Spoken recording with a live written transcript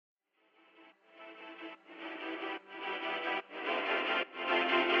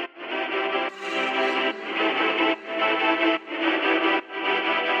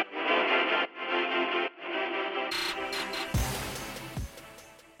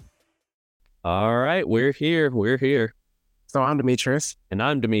All right, we're here. We're here. So I'm Demetrius, And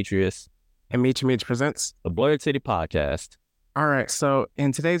I'm Demetrius, and Meet presents. the Blurred City Podcast. All right, so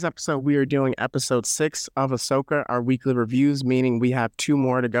in today's episode, we are doing episode 6 of Ahsoka, our weekly reviews, meaning we have 2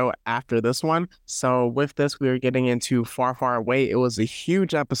 more to go after this one. So with this, we are getting into Far, Far Away. It was a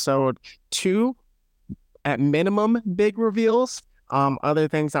huge episode, 2 at minimum big reveals. Other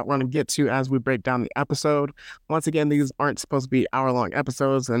things that we're going to get to as we break down the episode. Once again, these aren't supposed to be hour-long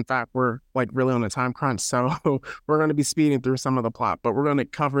episodes. In fact, we're like really on a time crunch, so we're going to be speeding through some of the plot, but we're going to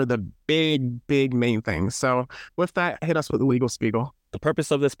cover the big main things. So with that, hit us with the legal spiegel. The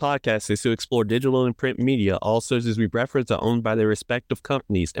purpose of this podcast is to explore digital and print media. All sources we reference are owned by their respective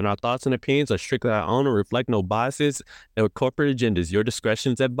companies, and our thoughts and opinions are strictly our own and reflect no biases or corporate agendas. Your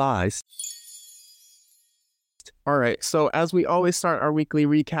discretion is advised. All right. So as we always start our weekly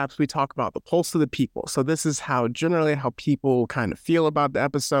recaps, we talk about the pulse of the people. So this is how people kind of feel about the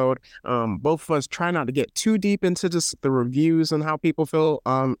episode. Both of us try not to get too deep into just the reviews and how people feel,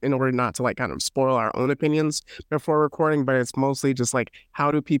 in order not to like kind of spoil our own opinions before recording, but it's mostly just like,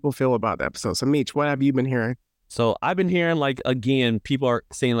 how do people feel about the episode? So Meech, what have you been hearing? So I've been hearing again, people are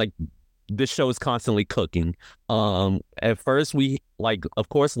saying this show is constantly cooking. At first of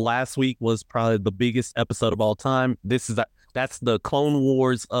course, last week was probably the biggest episode of all time. That's the Clone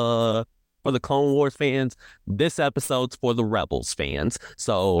Wars, for the Clone Wars fans. This episode's for the Rebels fans.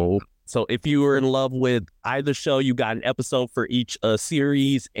 So if you were in love with either show, you got an episode for each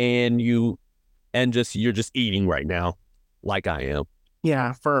series, and you're just eating right now, like I am.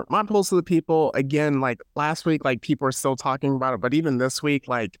 Yeah, for my pulse of the people, again, like last week, like people are still talking about it, but even this week,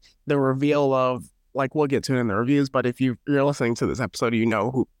 like the reveal of, like, we'll get to it in the reviews, but if you're listening to this episode, you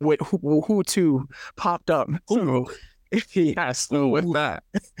know who two popped up. So yeah, so with that,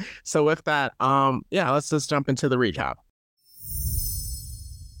 yeah, let's just jump into the recap.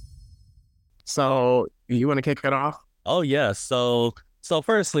 So you want to kick it off? Oh yeah, so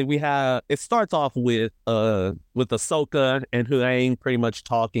firstly, it starts off with Ahsoka and Huyang pretty much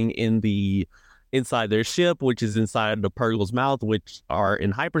talking inside their ship, which is inside the Purrgil's mouth, which are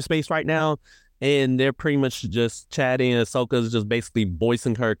in hyperspace right now, and they're pretty much just chatting. Ahsoka's just basically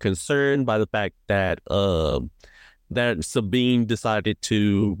voicing her concern by the fact that that Sabine decided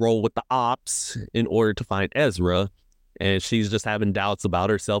to roll with the ops in order to find Ezra, and she's just having doubts about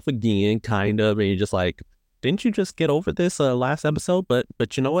herself again, kind of, and you're just like, didn't you just get over this last episode? But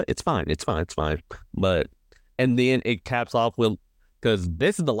you know what? It's fine. And then it caps off with, because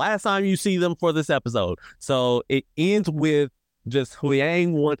this is the last time you see them for this episode. So it ends with just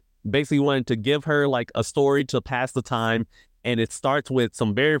Huyang basically wanting to give her like a story to pass the time. And it starts with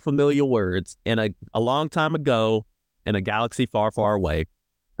some very familiar words. And a long time ago in a galaxy far, far away.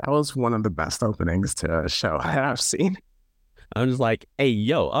 That was one of the best openings to a show I've seen. I'm just like, hey,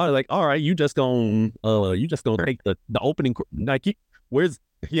 yo, all right, you just gonna take the opening,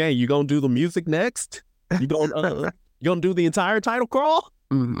 you gonna do the music next? You gonna do the entire title crawl?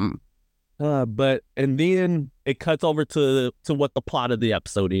 Mm-hmm. And then it cuts over to what the plot of the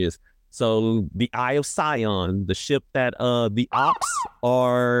episode is. So the Eye of Sion, the ship that the ops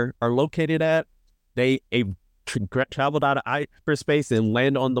are located at, they traveled out of hyperspace and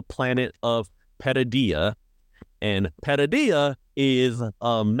land on the planet of Petadea. And Petadea is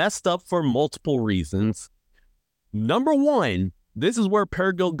messed up for multiple reasons. Number one, this is where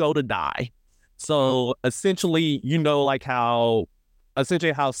Purrgil go to die. So essentially, how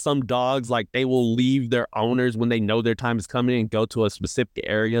some dogs, like, they will leave their owners when they know their time is coming and go to a specific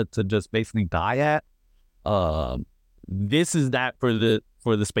area to just basically die at. This is that for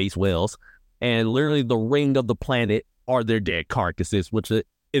the space whales, and literally the ring of the planet are their dead carcasses, which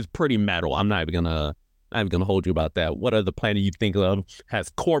is pretty metal. I'm not even gonna hold you about that. What other planet you think of has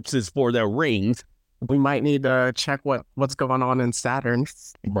corpses for their rings? We might need to check what's going on in Saturn.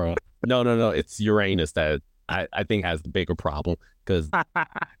 Bro, no. It's Uranus that I think has the bigger problem. Because,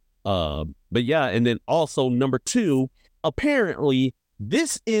 but yeah, and then also number two, apparently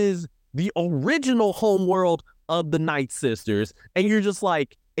this is the original homeworld of the Night Sisters, and you're just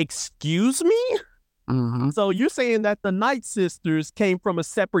like, excuse me? Mm-hmm. So you're saying that the Night Sisters came from a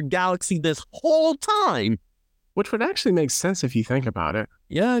separate galaxy this whole time? Which would actually make sense if you think about it.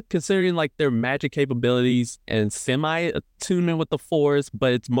 Yeah, considering like their magic capabilities and semi-attunement with the Force,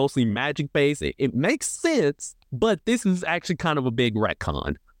 but it's mostly magic-based. It makes sense, but this is actually kind of a big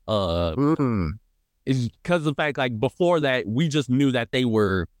retcon. It's because of the fact, like, before that, we just knew that they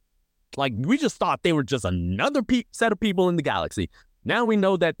were, like, we just thought they were just another set of people in the galaxy. Now we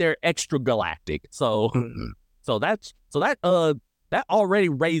know that they're extra galactic. So that already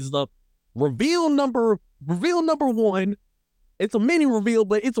raised up reveal number one it's a mini reveal,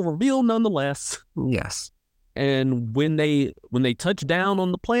 but it's a reveal nonetheless. Yes. And when they touch down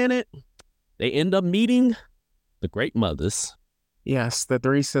on the planet, they end up meeting the Great Mothers. Yes, the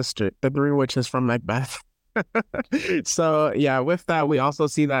three witches from Macbeth. So yeah, with that, we also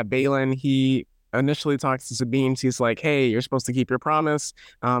see that Balin, he initially talks to Sabine. She's like, "Hey, you're supposed to keep your promise,"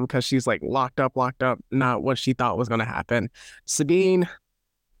 because she's like locked up, not what she thought was gonna happen. Sabine,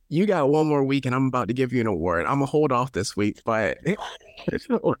 you got one more week, and I'm about to give you an award. I'm gonna hold off this week, but I'm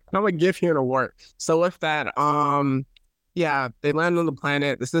gonna give you an award. So with that, yeah, they land on the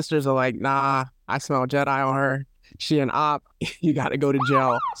planet. The sisters are like, "Nah, I smell Jedi on her. She an op. You got to go to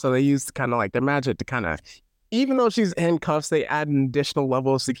jail." So they use kind of like their magic to kind of, even though she's in cuffs, they add an additional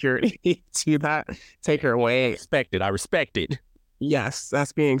level of security to that, take her away. I respect it. Yes,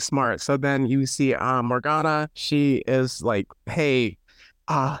 that's being smart. So then you see Morgana. She is like, "Hey,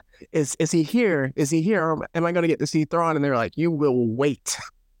 is he here? Is he here? Or am I going to get to see Thrawn?" And they're like, "You will wait."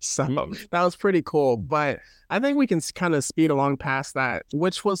 So that was pretty cool. But I think we can kind of speed along past that,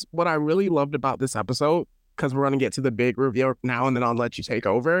 which was what I really loved about this episode, because we're going to get to the big reveal now, and then I'll let you take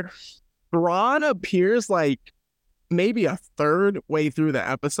over. Thrawn appears like maybe a third way through the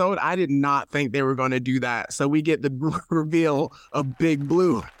episode. I did not think they were going to do that. So we get the reveal of Big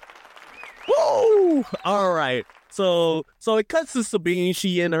Blue. Woo! All right. So it cuts to Sabine.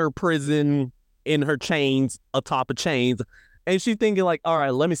 She in her prison, in her chains, atop of chains. And she's thinking like, all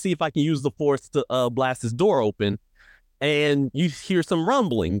right, let me see if I can use the Force to blast this door open. And you hear some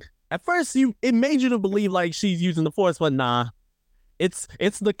rumbling. At first, it made you to believe like she's using the Force, but nah. It's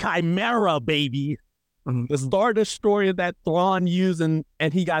the Chimera, baby. Mm-hmm. The Star Destroyer that Thrawn used and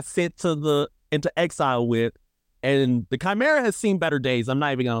he got sent into exile with. And the Chimera has seen better days. I'm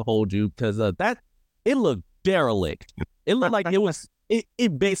not even gonna hold you, because it looked derelict. It looked like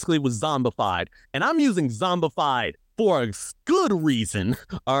it basically was zombified. And I'm using zombified for a good reason.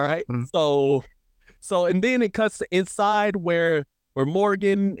 All right. Mm-hmm. So and then it cuts to inside where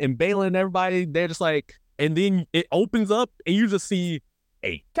Morgan and Balin and everybody, they're just like, and then it opens up and you just see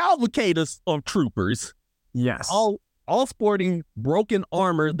a cavalcade of troopers. Yes. All sporting broken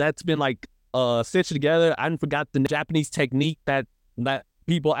armor that's been like stitched together. I forgot the Japanese technique that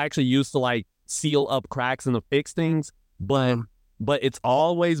people actually use to like seal up cracks and to fix things. But it's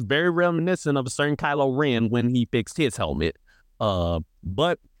always very reminiscent of a certain Kylo Ren when he fixed his helmet. And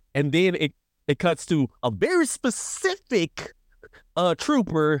then it cuts to a very specific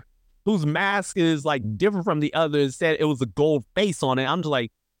trooper whose mask is like different from the others. Said it was a gold face on it. I'm just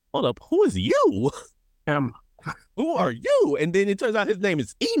like, hold up, who is you? Who are you? And then it turns out his name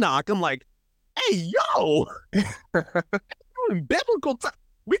is Enoch. I'm like, hey, yo, biblical.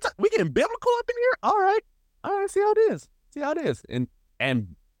 We getting biblical up in here. All right, see how it is.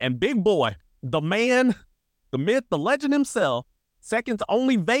 And big boy, the man, the myth, the legend himself, second to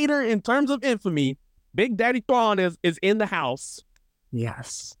only Vader in terms of infamy, Big Daddy Thrawn is in the house.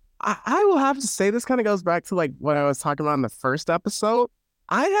 Yes. I will have to say, this kind of goes back to like what I was talking about in the first episode.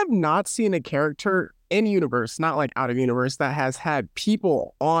 I have not seen a character in universe, not like out of universe, that has had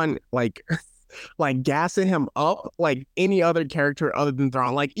people on like gassing him up like any other character other than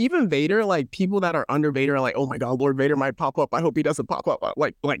Thrawn. Like even Vader, like people that are under Vader are like, oh my God, Lord Vader might pop up. I hope he doesn't pop up.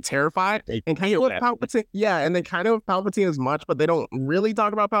 Like terrified. And kind of with Palpatine. Yeah, and they kind of with Palpatine as much, but they don't really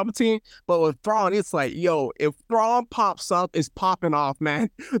talk about Palpatine. But with Thrawn, it's like, yo, if Thrawn pops up, it's popping off, man.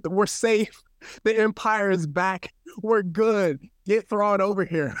 We're safe. The Empire is back. We're good. Get Thrawn over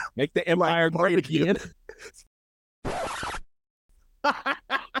here. Make the Empire great again.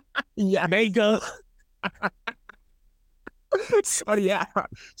 Yeah, mega. So yeah,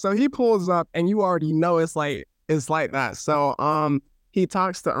 so he pulls up, and you already know it's like that. So he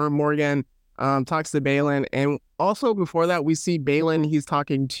talks to Morgan, talks to Balin, and also before that we see Balin. He's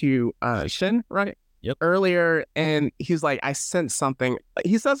talking to Shin, right? Yep. Earlier, and he's like, I sense something.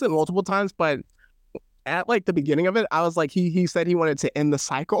 He says it multiple times, but at like the beginning of it, I was like, he said he wanted to end the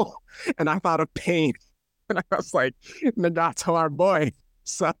cycle, and I thought of pain, and I was like, Nagato, our boy.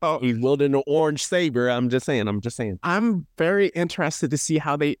 So he's wielding an orange saber. I'm just saying. I'm very interested to see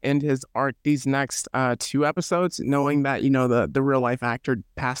how they end his arc these next 2 episodes, knowing that, you know, the real life actor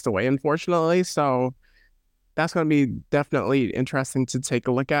passed away, unfortunately. So that's going to be definitely interesting to take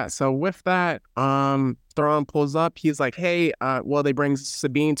a look at. So with that, Thrawn pulls up. He's like, hey, they bring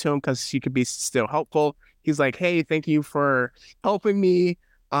Sabine to him because she could be still helpful. He's like, hey, thank you for helping me.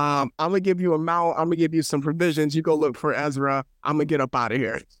 I'm going to give you a mount. I'm going to give you some provisions. You go look for Ezra. I'm going to get up out of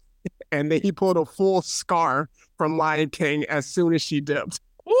here. And then he pulled a full Scar from Lion King as soon as she dipped.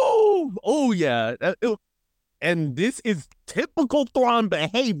 Oh yeah. And this is typical Thrawn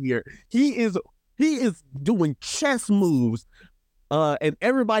behavior. He is doing chess moves and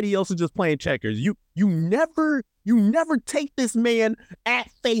everybody else is just playing checkers. You never take this man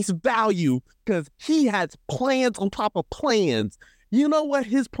at face value because he has plans on top of plans. You know what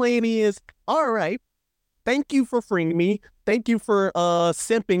his plan is? All right. Thank you for freeing me. Thank you for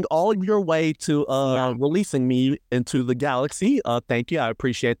simping all of your way to releasing me into the galaxy. Thank you. I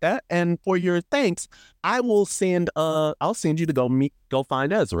appreciate that. And for your thanks, I'll send you to go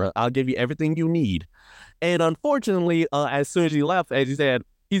find Ezra. I'll give you everything you need. And unfortunately, as soon as he left, as he said,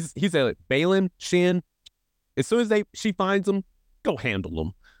 he said, Baylan, Shin, as soon as she finds him, go handle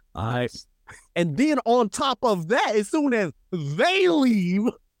them. All right. And then on top of that, as soon as they leave,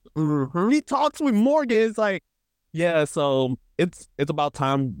 he talks with Morgan. It's like, yeah, so it's about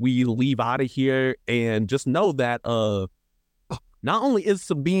time we leave out of here, and just know that not only is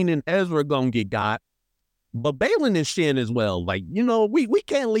Sabine and Ezra gonna get got, but Baylan and Shin as well. Like, we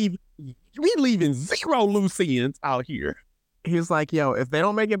can't leave. We leaving 0 loose ends out here. He's like, yo, if they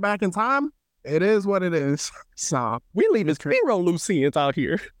don't make it back in time, it is what it is. So we leaving 0 loose ends out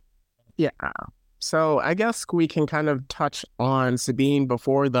here. Yeah. So I guess we can kind of touch on Sabine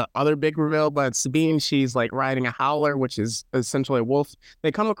before the other big reveal, but Sabine, she's like riding a howler, which is essentially a wolf.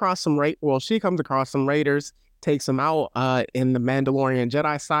 She comes across some raiders, takes them out in the Mandalorian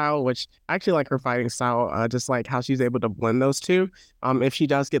Jedi style, which I actually like her fighting style, just like how she's able to blend those two. If she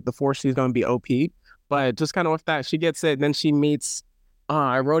does get the Force, she's going to be OP. But just kind of with that, she gets it, and then she meets,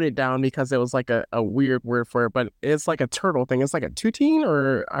 I wrote it down because it was like a weird word for it, but it's like a turtle thing. It's like a tuteen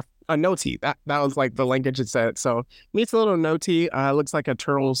or a noti. That was like the language it said. So meets a little noti. Looks like a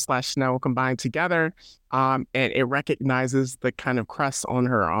turtle / snail combined together. And it recognizes the kind of crest on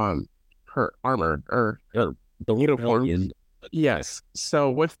her armor or the uniform. Yes. So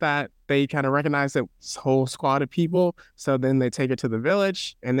with that, they kind of recognize this whole squad of people. So then they take it to the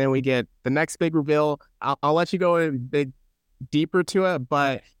village, and then we get the next big reveal. I'll let you go a bit deeper to it,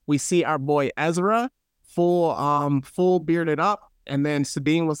 but we see our boy Ezra full bearded up, and then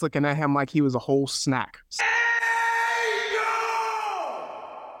Sabine was looking at him like he was a whole snack.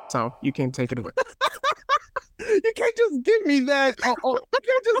 So you can take it away. You can't just give me that. You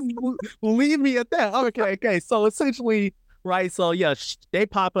can't just leave me at that. Okay. So essentially, right? So yeah, they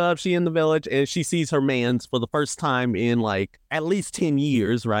pop up. She in the village, and she sees her mans for the first time in like at least 10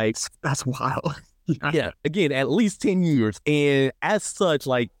 years, right? That's wild. Yeah, again, at least 10 years. And as such,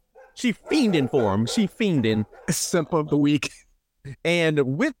 like, she fiending for him. She fiending. Simp of the week.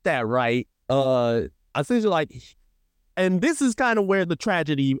 And with that, right, essentially, like, and this is kind of where the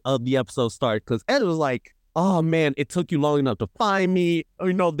tragedy of the episode starts, because Ed was like, oh, man, it took you long enough to find me.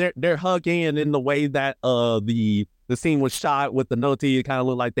 They're hugging, and in the way that the scene was shot with the noti, it kind of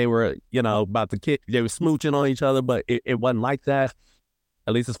looked like they were, about to kiss. They were smooching on each other, but it wasn't like that.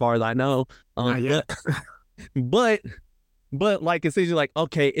 At least as far as I know. But like, it's usually like,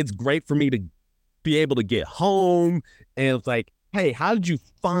 okay, it's great for me to be able to get home. And it's like, hey, how did you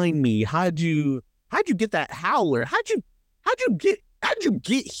find me? How'd you get that howler? How'd you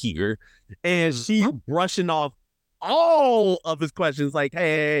get here? And she's brushing off all of his questions. Like,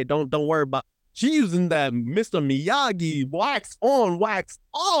 hey, don't worry about. She's using that Mr. Miyagi wax on, wax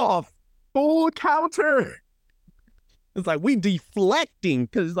off, full counter. It's like, we deflecting,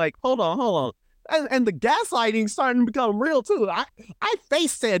 because like, hold on. And the gaslighting's starting to become real too. I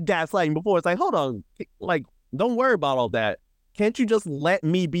face said gaslighting before. It's like, hold on, like, don't worry about all that. Can't you just let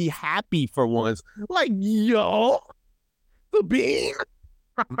me be happy for once? Like, yo, the bean.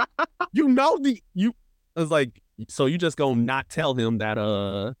 It's like, so you just gonna not tell him that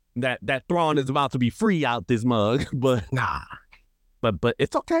that Thrawn is about to be free out this mug, but nah. But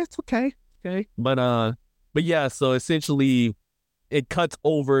it's okay. Okay. But yeah, so essentially it cuts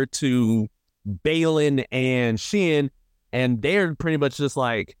over to Baylan and Shin, and they're pretty much just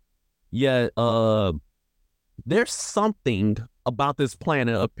like, yeah, there's something about this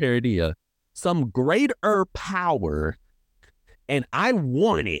planet of Peridea, some greater power, and I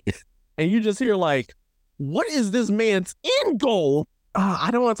want it. And you just hear like, what is this man's end goal? I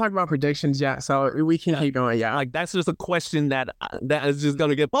don't want to talk about predictions yet, so we can keep going. Yeah, like that's just a question that is just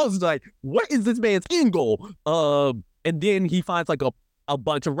gonna get posed. Like, what is this man's end goal? And then he finds like a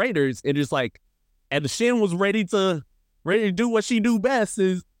bunch of raiders, and just like, and Shin was ready to do what she do best,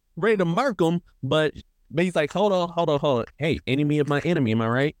 is ready to murk them, but he's like, hold on. Hey, enemy of my enemy, am I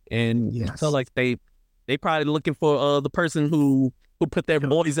right? And yes. So like they probably looking for the person who put their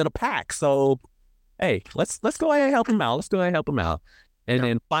boys in a pack. So hey, let's go ahead and help him out. And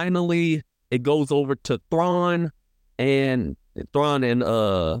then finally it goes over to Thrawn and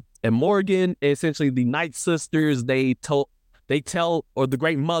Morgan, essentially the Night Sisters. They they tell, or the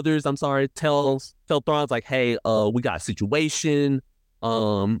Great Mothers, I'm sorry, tell Thrawn's like, hey, we got a situation.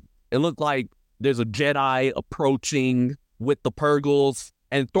 It looked like there's a Jedi approaching with the Purgles,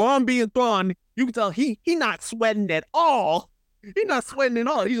 and Thrawn being Thrawn, you can tell he not sweating at all. He's not sweating at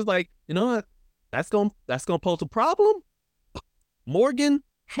all. He's just like, you know what? That's gonna pose a problem. Morgan,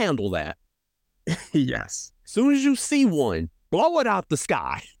 handle that. Yes. Soon as you see one, blow it out the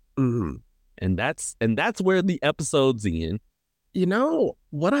sky. Mm-hmm. And that's where the episode's in. You know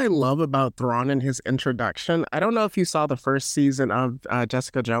what I love about Thrawn and his introduction? I don't know if you saw the first season of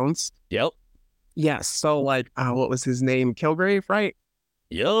Jessica Jones. Yep. Yes. So like, what was his name? Kilgrave, right?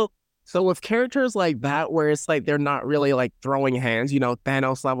 Yep. So with characters like that, where it's like they're not really like throwing hands,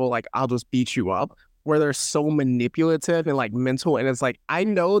 Thanos level, like I'll just beat you up, where they're so manipulative and like mental, and it's like I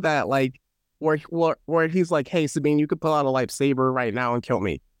know that like where he's like, hey Sabine, you could pull out a lightsaber right now and kill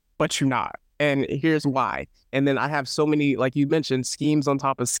me, but you're not, and here's why. And then I have so many, like you mentioned, schemes on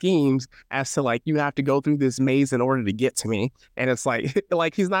top of schemes as to like you have to go through this maze in order to get to me, and it's like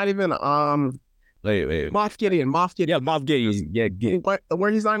like he's not even Wait. Moff Gideon. Yeah, Moff Gideon. Yeah, But where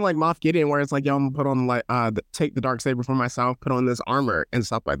he's not like Moff Gideon, where it's like, yo, I'm gonna put on like take the Darksaber for myself, put on this armor and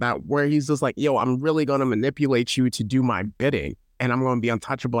stuff like that. Where he's just like, yo, I'm really gonna manipulate you to do my bidding, and I'm gonna be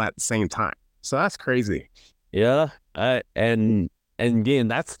untouchable at the same time. So that's crazy. Yeah. And again,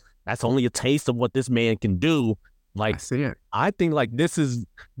 that's only a taste of what this man can do. Like, I see it. I think like this is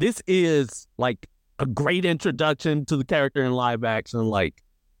like a great introduction to the character in live action. Like,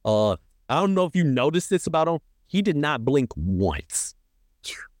 I don't know if you noticed this about him. He did not blink once.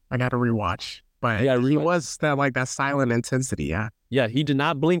 I got to rewatch, but he was that silent intensity. Yeah. Yeah, he did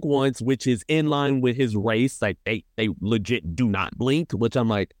not blink once, which is in line with his race. Like they legit do not blink, which I'm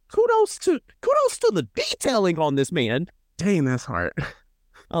like, kudos to the detailing on this man. Dang, that's hard.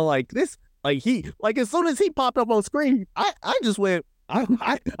 I'm like this, like as soon as he popped up on screen, I just went,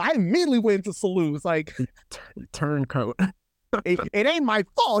 I immediately went to salute. It's like turncoat. it ain't my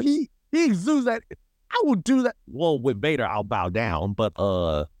fault. He exudes that. I will do that. Well, with Vader, I'll bow down. But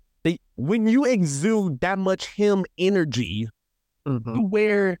when you exude that much him energy,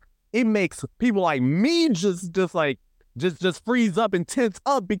 where it makes people like me just freeze up and tense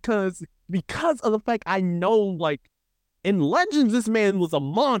up because of the fact I know, like, in Legends, this man was a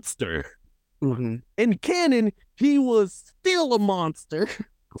monster. In canon, he was still a monster.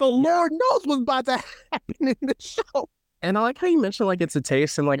 So Lord knows what's about to happen in the show. And I like how you mentioned like it's a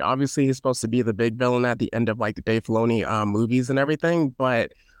taste, and like obviously he's supposed to be the big villain at the end of like the Dave Filoni movies and everything.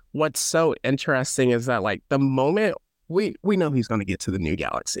 But what's so interesting is that like the moment we know he's going to get to the new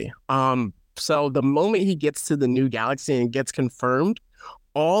galaxy. So the moment he gets to the new galaxy and gets confirmed,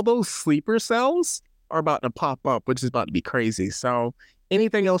 all those sleeper cells are about to pop up, which is about to be crazy. So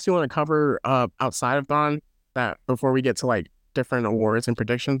anything else you want to cover outside of Thrawn that before we get to like different awards and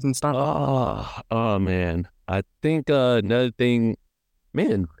predictions and stuff? Oh man. I think another thing,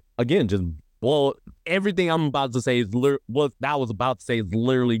 man, again, everything I'm about to say is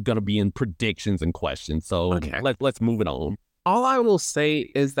literally going to be in predictions and questions. So okay. Let's move it on. All I will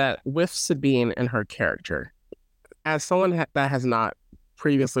say is that with Sabine and her character, as someone that has not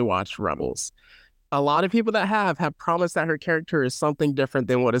previously watched Rebels, a lot of people that have promised that her character is something different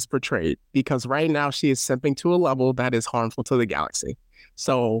than what is portrayed, because right now she is simping to a level that is harmful to the galaxy.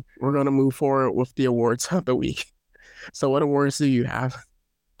 So we're going to move forward with the awards of the week. So what awards do you have?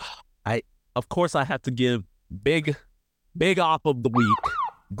 Of course, I have to give big op of the week,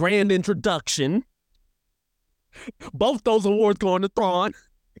 grand introduction. Both those awards going to Thrawn.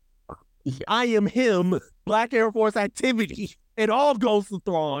 I am him, Black Air Force activity. It all goes to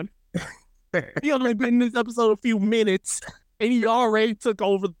Thrawn. He only been in this episode a few minutes, and he already took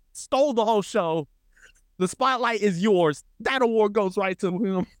over, stole the whole show. The spotlight is yours. That award goes right to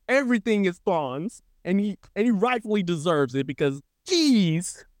him. Everything is Thrawn's, and he rightfully deserves it because,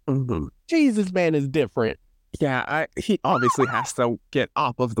 geez, this man is different. Yeah, he obviously has to get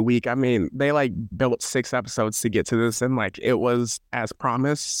op of the week. I mean, they like built 6 episodes to get to this, and like it was as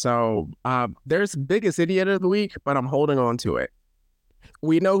promised. So there's biggest idiot of the week, but I'm holding on to it.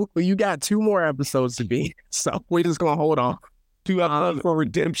 We know you got 2 more episodes to be, so we're just gonna hold on. 2 episodes for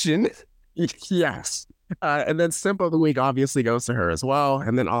redemption. Yes. And then simp of the week obviously goes to her as well,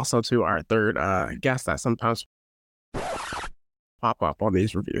 and then also to our third guest that sometimes pop up on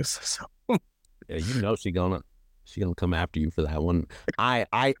these reviews. So yeah, you know she gonna come after you for that one.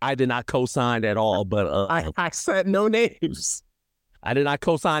 I did not co-sign at all, but I said no names. I did not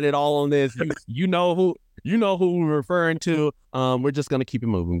co-sign at all on this. You know who we're referring to. We're just gonna keep it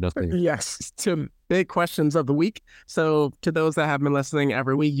moving, Dustin. Yes, to big questions of the week. So to those that have been listening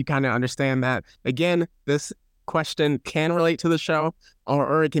every week, you kind of understand that again, this question can relate to the show,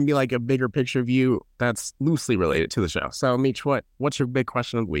 or it can be like a bigger picture view that's loosely related to the show. So, Meech, what's your big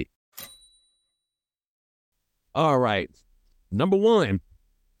question of the week? All right. Number one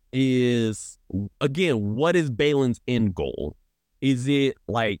is, again, what is Balin's end goal? Is it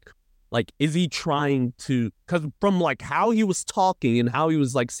is he trying to, because from like how he was talking and how he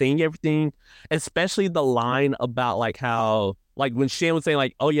was like saying everything, especially the line about like how, like when Shan was saying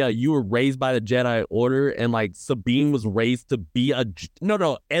like, oh yeah, you were raised by the Jedi Order, and like Sabine was raised to be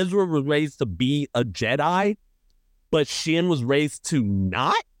Ezra was raised to be a Jedi, but Shin was raised to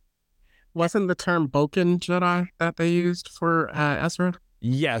not. Wasn't the term Boken Jedi that they used for Ezra?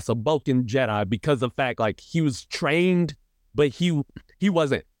 Yes, a Boken Jedi, because of the fact like he was trained, but he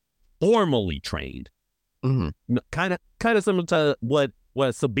wasn't formally trained. Mm-hmm. Kind of similar to what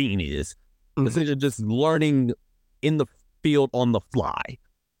Sabine is. Mm-hmm. Essentially just learning in the field on the fly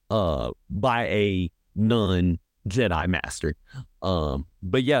by a non-Jedi master.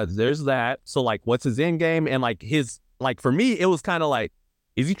 But yeah, there's that. So like what's his end game? And like his, like for me, it was kind of like,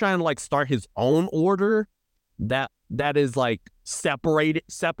 is he trying to like start his own order that is like separate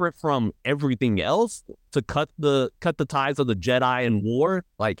from everything else to cut the ties of the Jedi and war?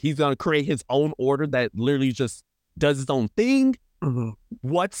 Like he's gonna create his own order that literally just does its own thing. Mm-hmm.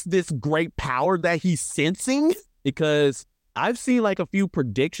 What's this great power that he's sensing? Because I've seen like a few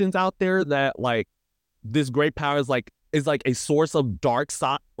predictions out there that like this great power is like a source of dark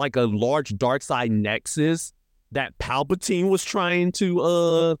side, like a large dark side nexus that Palpatine was trying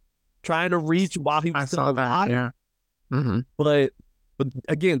to reach while he was still alive. Yeah. Mm-hmm. But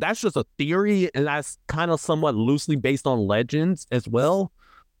again, that's just a theory, and that's kind of somewhat loosely based on legends as well.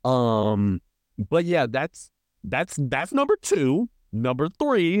 But yeah, that's number two. Number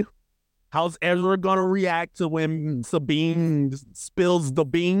three, how's Ezra gonna react to when Sabine spills the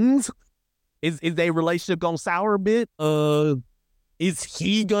beans? Is a relationship gonna sour a bit? Is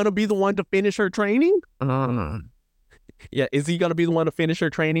he gonna be the one to finish her training? Yeah, is he gonna be the one to finish her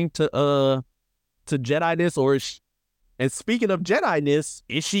training to Jedi-ness, or is she, and speaking of Jedi-ness,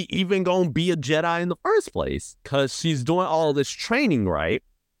 is she even gonna be a Jedi in the first place? Because she's doing all this training, right?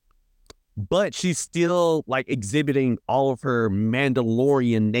 But she's still like exhibiting all of her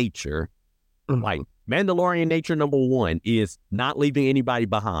Mandalorian nature. Mm-hmm. Like Mandalorian nature number one is not leaving anybody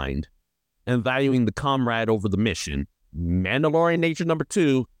behind and valuing the comrade over the mission. Mandalorian nature number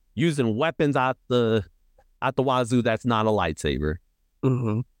two, using weapons out the wazoo that's not a lightsaber.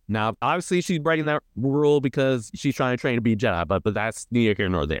 Mm-hmm. Now, obviously, she's breaking that rule because she's trying to train to be a Jedi, but that's neither here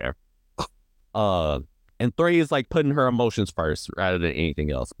nor there. And three is like putting her emotions first rather than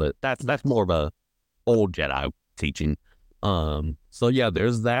anything else. But that's more of a old Jedi teaching. So yeah,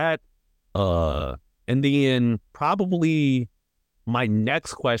 there's that. And then probably my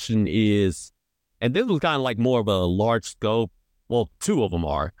next question is, and this was kind of like more of a large scope. Well, two of them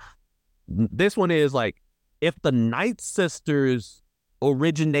are. This one is like, if the Night Sisters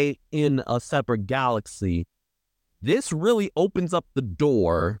originate in a separate galaxy, this really opens up the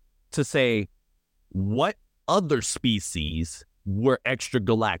door to say, what other species were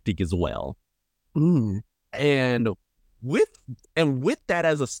extragalactic as well? And with that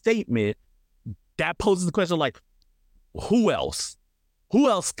as a statement, that poses the question like, who else? Who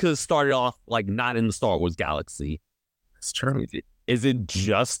else could start it off like not in the Star Wars galaxy? It's true. Is it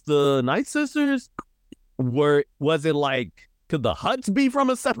just the Night Sisters? Was it like, could the Hutts be from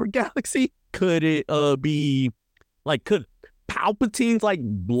a separate galaxy? Could it be like, could Palpatine's like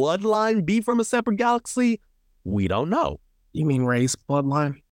bloodline be from a separate galaxy? We don't know. You mean Rey's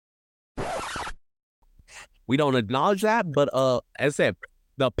bloodline? We don't acknowledge that, but as I said,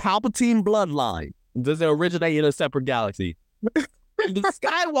 the Palpatine bloodline, does it originate in a separate galaxy? The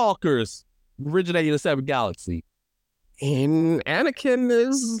Skywalkers originate in a separate galaxy. And Anakin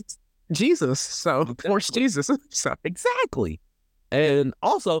is Jesus, so Force Jesus. So exactly. And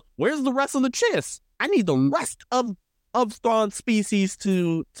also, where's the rest of the Chiss? I need the rest of Thrawn species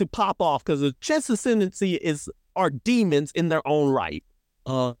to pop off, because the Chiss ascendancy are demons in their own right.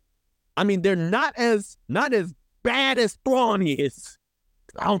 I mean, they're not as bad as Thrawn is.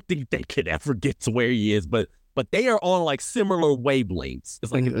 I don't think they could ever get to where he is, but they are on like similar wavelengths.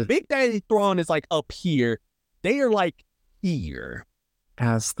 It's like if Big Daddy Thrawn is like up here, they are like here.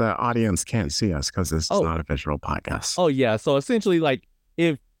 As the audience can't see us because this is not a visual podcast. Oh yeah, so essentially like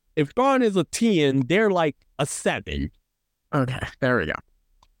if Thrawn is a 10, they're like a 7. Okay, there we go.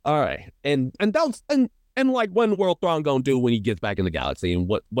 All right, and like what World Thrawn gonna do when he gets back in the galaxy, and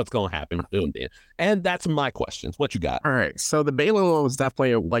what's gonna happen to him then? And that's my questions. What you got? All right, so the Balin one was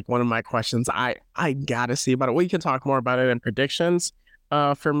definitely like one of my questions. I gotta see about it. We can talk more about it in predictions.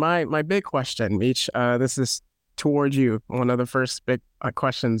 For my big question, Meech, this is towards you. One of the first big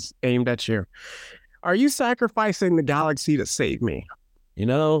questions aimed at you. Are you sacrificing the galaxy to save me?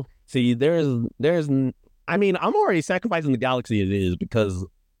 See, I mean, I'm already sacrificing the galaxy as it is because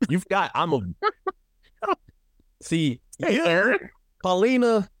see,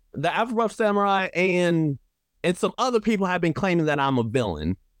 Paulina, the Afro Samurai, and some other people have been claiming that I'm a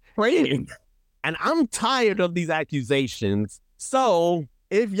villain. Wait. And I'm tired of these accusations. So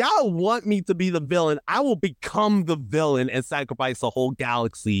if y'all want me to be the villain, I will become the villain and sacrifice the whole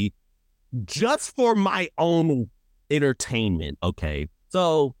galaxy just for my own entertainment. Okay.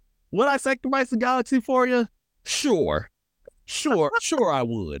 So would I sacrifice the galaxy for you? Sure, I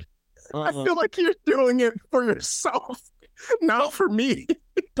would. I feel like you're doing it for yourself, not for me.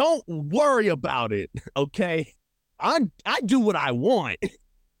 Don't worry about it, okay? I do what I want.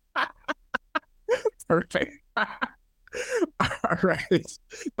 Perfect. All right.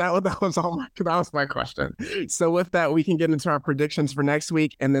 That was my question. So with that, we can get into our predictions for next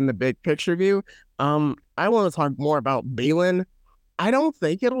week and then the big picture view. I want to talk more about Balin. I don't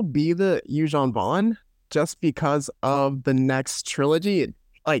think it'll be the Yuuzhan Vaughn just because of the next trilogy.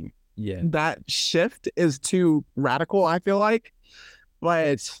 Like, that shift is too radical, I feel like.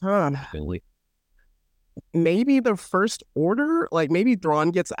 But maybe the First Order, like maybe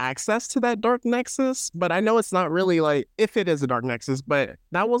Thrawn gets access to that Dark Nexus, but I know it's not really like, if it is a Dark Nexus, but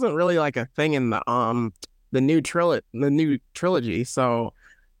that wasn't really like a thing in the new trilogy. So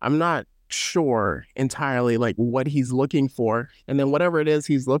I'm not sure entirely like what he's looking for, and then whatever it is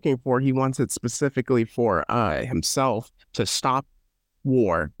he's looking for, he wants it specifically for himself to stop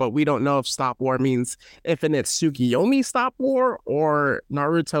war. But we don't know if stop war means if it's Tsukiyomi stop war or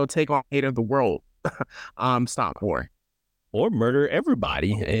Naruto take on hate of the world stop war, or murder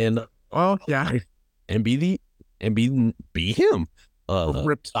everybody and be him,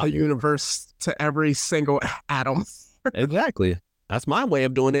 rip the universe to every single atom. Exactly. That's my way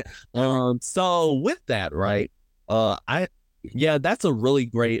of doing it. So with that, right? That's a really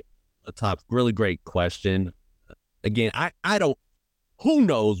great really great question. Again, I don't. Who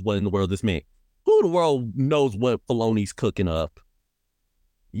knows what in the world this means? Who in the world knows what Filoni's cooking up?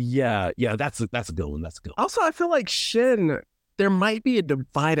 Yeah, that's a good one. That's a good one. Also, I feel like Shin, there might be a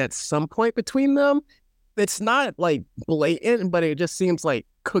divide at some point between them. It's not like blatant, but it just seems like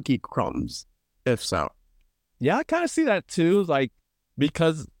cookie crumbs, if so. Yeah, I kind of see that too. Like,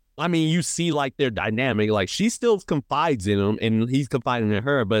 because I mean, you see like their dynamic. Like, she still confides in him, and he's confiding in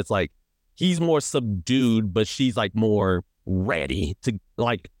her. But it's like he's more subdued, but she's like more ready to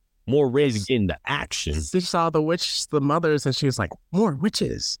get into action. She saw the mothers, and she was like, more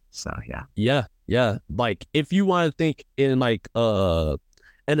witches. So yeah. Like, if you want to think in like an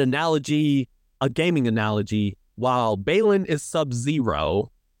analogy, a gaming analogy, while Balin is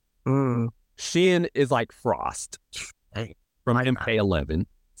Sub-Zero, Shin is like Frost from MK11.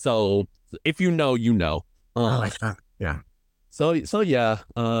 So if you know, you know. I like that. Yeah. So yeah.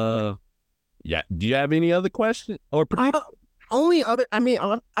 Yeah. Do you have any other questions or?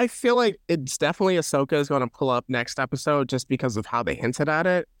 I feel like it's definitely Ahsoka is going to pull up next episode just because of how they hinted at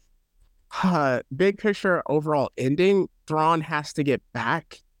it. Big picture overall ending, Thrawn has to get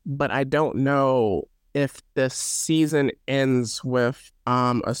back, but I don't know if this season ends with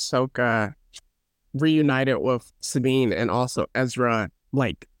Ahsoka reunited with Sabine and also Ezra,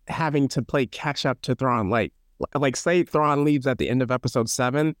 like having to play catch up to Thrawn. Like say Thrawn leaves at the end of episode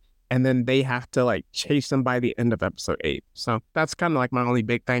 7, and then they have to like chase him by the end of episode 8. So that's kind of like my only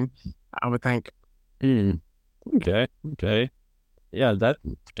big thing, I would think. Okay. Yeah,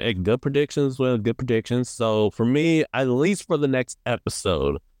 good predictions. Well, good predictions. So for me, at least for the next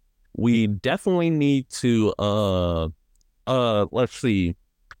episode, we definitely need to let's see.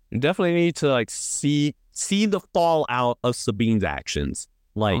 We definitely need to like see the fallout of Sabine's actions.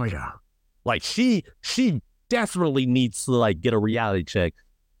 Like, like she desperately needs to like get a reality check.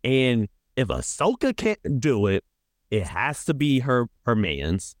 And if Ahsoka can't do it, it has to be her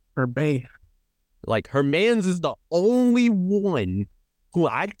mans. Her bae. Like, her mans is the only one who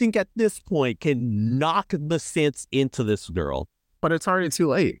I think at this point can knock the sense into this girl. But it's already too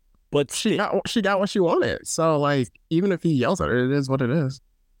late. But she got what she wanted. So like, even if he yells at her, it is what it is.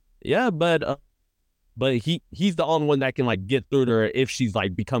 Yeah, but he's the only one that can like get through to her if she's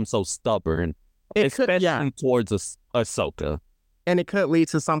like become so stubborn, especially towards Ahsoka. And it could lead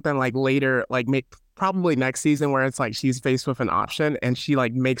to something like later, like probably next season, where it's like she's faced with an option and she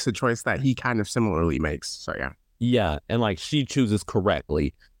like makes a choice that he kind of similarly makes. So yeah, and like she chooses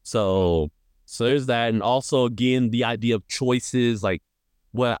correctly. So there's that, and also again the idea of choices. Like,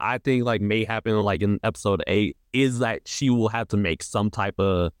 what I think like may happen like in episode 8 is that she will have to make some type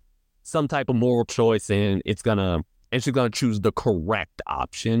of some type of moral choice, and she's gonna choose the correct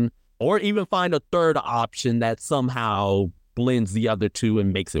option, or even find a third option that somehow blends the other two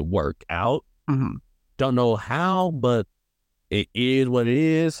and makes it work out. Mm-hmm. Don't know how, but it is what it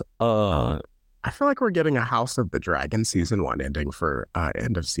is. I feel like we're getting a House of the Dragon season 1 ending for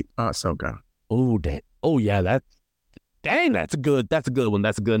end of Ahsoka. Oh, yeah, that's a good one.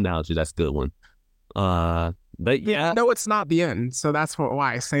 That's a good analogy. That's a good one. But yeah, no, it's not the end, so that's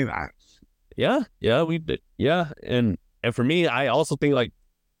why I say that. Yeah, we did. Yeah, and for me, I also think like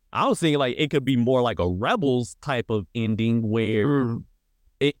I was thinking like it could be more like a Rebels type of ending where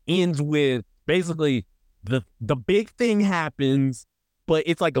it ends with basically the big thing happens, but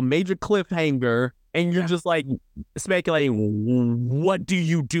it's like a major cliffhanger, and you're just like speculating, what do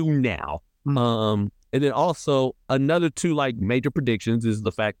you do now? And then also another two like major predictions is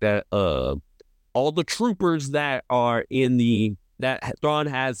the fact that all the troopers that are that Thrawn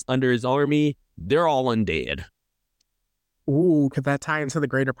has under his army, they're all undead. Ooh, could that tie into the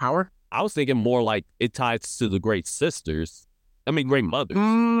greater power? I was thinking more like it ties to the Great Sisters. I mean, Great Mothers.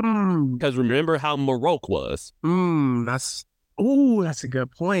 Because remember how Marok was. That's a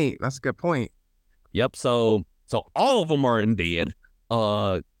good point. That's a good point. Yep. So all of them are undead.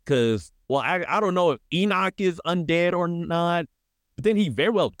 Because I don't know if Enoch is undead or not. But then he very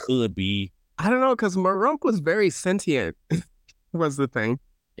well could be. I don't know, because Marok was very sentient. Was the thing.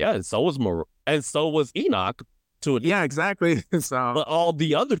 Yeah, and so was Marok, and so was Enoch. Yeah, exactly. So, but all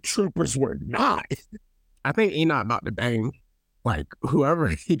the other troopers were not. I think Enoch about to bang, like whoever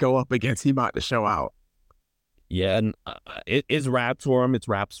he go up against, he about to show out. Yeah, and it's raps for him. It's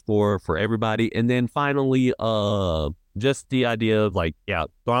raps for everybody. And then finally, just the idea of like, yeah,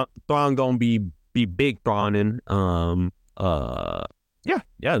 Thrawn gonna be big Thrawning.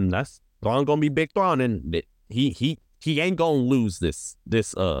 Yeah, and that's Thrawn gonna be big Thrawn, and he ain't gonna lose this.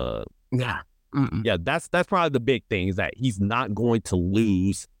 Yeah. Yeah, that's probably the big thing, is that he's not going to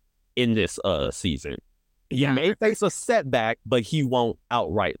lose in this season. Yeah. He may face a setback, but he won't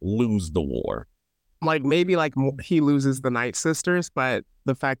outright lose the war. Like maybe like he loses the Night Sisters, but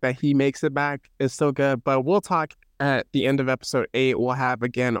the fact that he makes it back is still good. But we'll talk at the end of episode 8. We'll have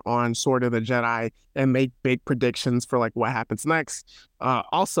again on Sword of the Jedi and make big predictions for like what happens next.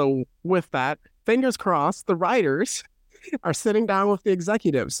 Also with that, fingers crossed, the writers are sitting down with the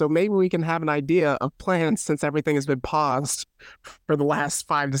executives. So maybe we can have an idea of plans, since everything has been paused for the last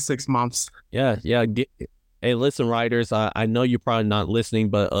 5 to 6 months. Yeah. Hey, listen, writers, I know you're probably not listening,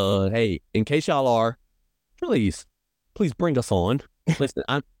 but hey, in case y'all are, please bring us on. Listen,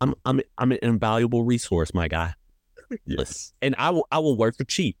 I'm an invaluable resource, my guy. Yes. Listen, and I will work for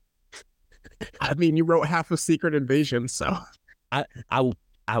cheap. I mean, you wrote half of Secret Invasion, so I'll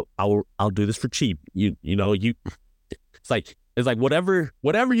do this for cheap. You know. It's like whatever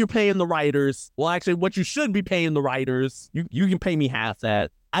you're paying the writers. Well, actually, what you should be paying the writers, you can pay me half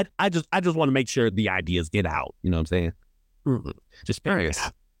that. I just want to make sure the ideas get out. You know what I'm saying? Mm-hmm. Just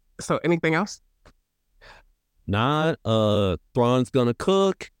curious. So, anything else? Nah. Thrawn's gonna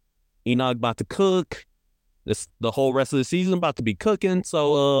cook. Enoch about to cook. The whole rest of the season about to be cooking.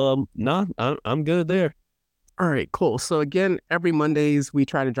 So, nah, I'm good there. All right, cool. So again, every Mondays we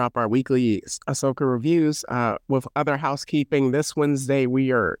try to drop our weekly Ahsoka reviews. With other housekeeping, this Wednesday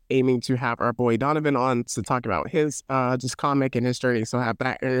we are aiming to have our boy Donovan on to talk about his just comic and his journey. So have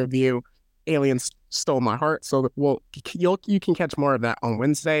that interview. Aliens Stole My Heart. So you can catch more of that on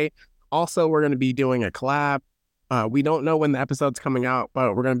Wednesday. Also, we're going to be doing a collab. We don't know when the episode's coming out,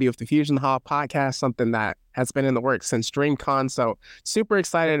 but we're going to be with the Fusion Hall podcast, something that has been in the works since DreamCon. So super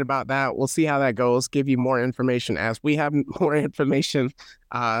excited about that. We'll see how that goes. Give you more information as we have more information.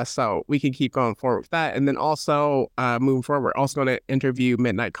 So we can keep going forward with that. And then also moving forward, we're also going to interview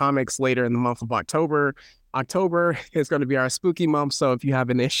Midnight Comics later in the month of October. October is going to be our spooky month. So if you have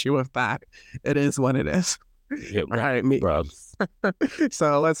an issue with that, it is what it is. Yeah, all right, bro.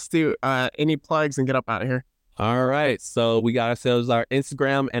 So let's do any plugs and get up out of here. All right, so we got ourselves our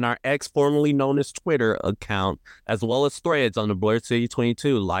Instagram and our X, formerly known as Twitter account, as well as threads on the Blurred City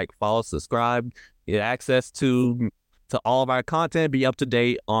 22. Like, follow, subscribe, get access to all of our content, be up to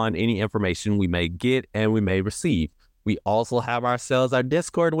date on any information we may get and we may receive. We also have ourselves our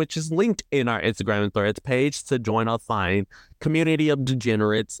Discord, which is linked in our Instagram and threads page, to join our fine community of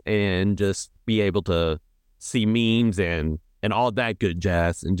degenerates and just be able to see memes and all that good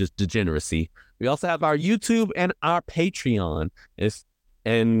jazz and just degeneracy. We also have our YouTube and our Patreon.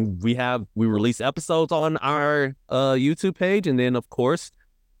 We release episodes on our YouTube page, and then of course,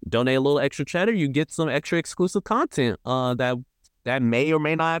 donate a little extra cheddar, you get some extra exclusive content that may or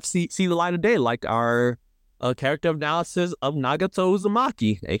may not see the light of day, like our a character analysis of Nagato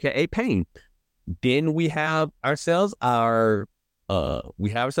Uzumaki, aka Pain. Then we have ourselves our email,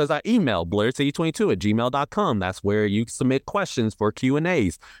 blurredcity22@gmail.com. That's where you submit questions for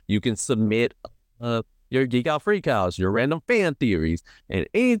Q&As. You can submit your Geek Out Freak House, your random fan theories, and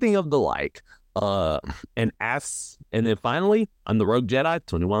anything of the like. And then finally, I'm the Rogue Jedi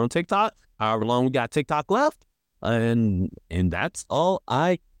 21 on TikTok. However long we got TikTok left. And that's all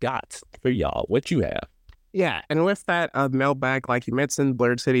I got for y'all. What you have? Yeah, and with that mailbag, like you mentioned,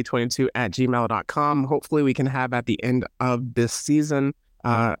 blurredcity22@gmail.com. Hopefully we can have at the end of this season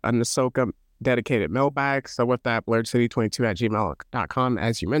an Ahsoka dedicated mailbag. So with that, blurredcity22@gmail.com,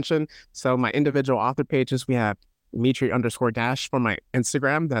 as you mentioned. So my individual author pages, we have Metri_Dash for my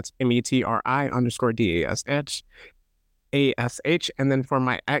Instagram. That's METRI_DASH. And then for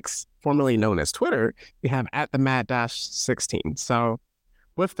my X, formerly known as Twitter, we have @the_Mad-16. So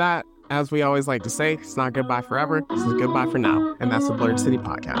with that, as we always like to say, it's not goodbye forever. This is goodbye for now. And that's the Blurred City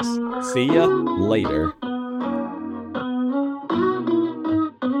Podcast. See ya later.